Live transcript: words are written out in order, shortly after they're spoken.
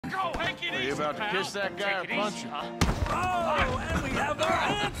go. Take it easy, you about to pal. kiss that guy or punch him? Oh, and we have our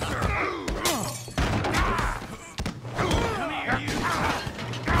answer. Come here, you.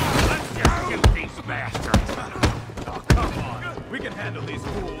 Let's just shoot these bastards. Oh, come on. We can handle these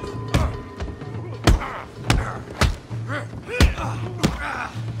fools.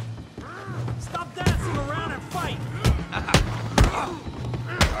 Stop dancing around and fight.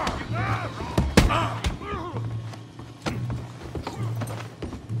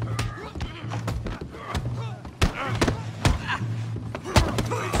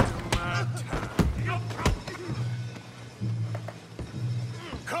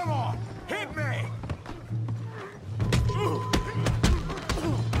 Come on, hit me.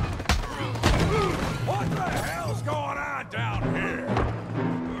 What the hell's going on down here?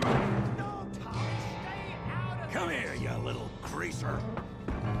 Come here, you little greaser.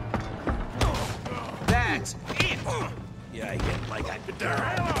 That's it! Yeah, hit like a get the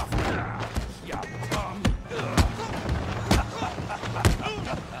hell off! You punk!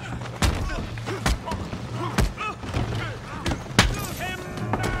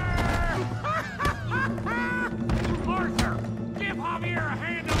 Arthur, give Javier a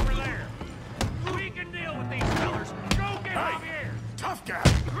hand over there. We can deal with these fellers. Go get Javier. Tough guy!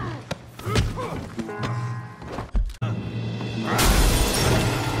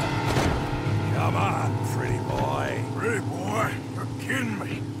 Come on, pretty boy. Pretty boy? You're kidding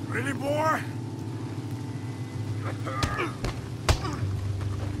me. Pretty boy?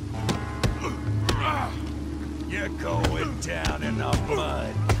 You're going down in the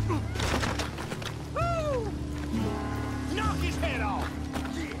mud. Woo! Knock his head off.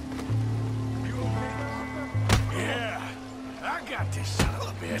 Yeah, I got this son of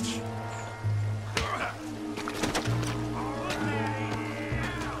a bitch.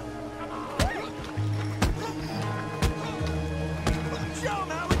 Show 'em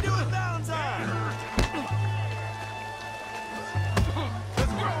how we do it, Valentine.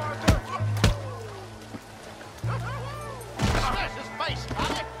 Smash his face,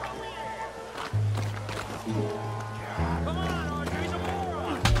 Tommy! Come on, Arthur, he's a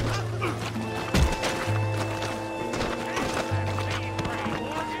moron.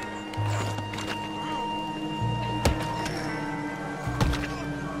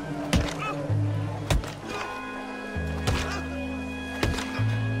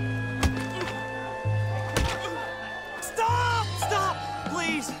 Stop! Stop!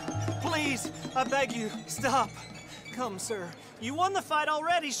 Please! Please! I beg you, stop. Come, sir. You won the fight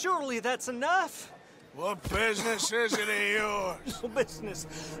already. Surely that's enough. What business is it of yours? No business.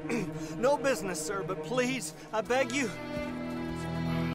 No business, sir, but please, I beg you.